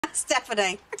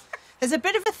Stephanie. There's a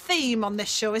bit of a theme on this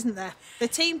show, isn't there? The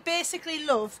team basically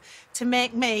love to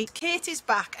make me, Katie's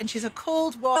back, and she's a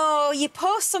cold war. Oh, you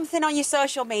post something on your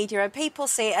social media and people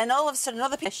see it, and all of a sudden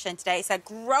another position today. It's a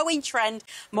growing trend.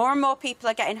 More and more people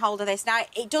are getting hold of this. Now,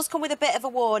 it does come with a bit of a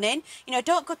warning. You know,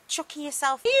 don't go chucking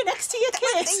yourself. You next to your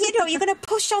kids. You know, you're going to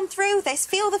push on through this.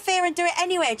 Feel the fear and do it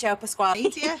anyway, Joe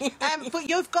Pasquale. Yeah. But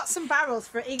you've got some barrels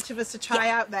for each of us to try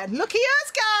out then. Look at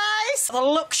yours, guys. The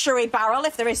luxury barrel,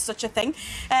 if there is such a thing.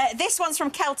 This one's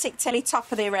from Celtic Tilly, top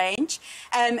of the range.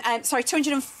 Sorry,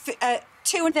 200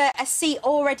 a seat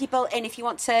already built in if you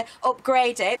want to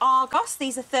upgrade it. Argos,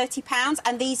 these are £30,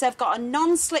 and these have got a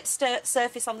non-slip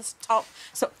surface on the top,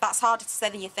 so that's harder to say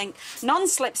than you think.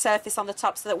 Non-slip surface on the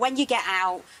top, so that when you get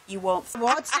out, you won't.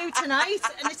 What to do tonight?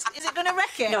 And is it going to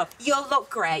wreck it? No, you'll look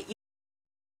great.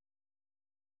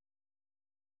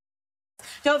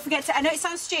 Don't forget to, I know it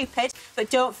sounds stupid, but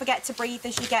don't forget to breathe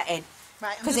as you get in.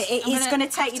 Right, because it is going to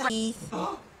take you breathe.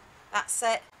 That's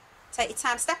it. Take your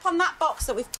time. Step on that box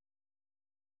that we've...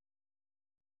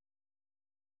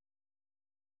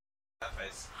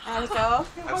 There we go.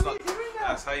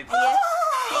 That's how you do it.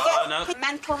 No.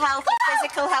 Mental health, your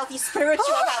physical health, your spiritual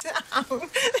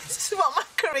health. This is what my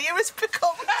career has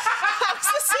become. I'm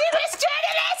a serious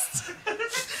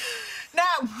journalist.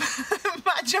 Now,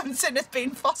 Matt Johnson has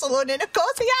been fossil hunting. Of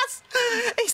course he has. He's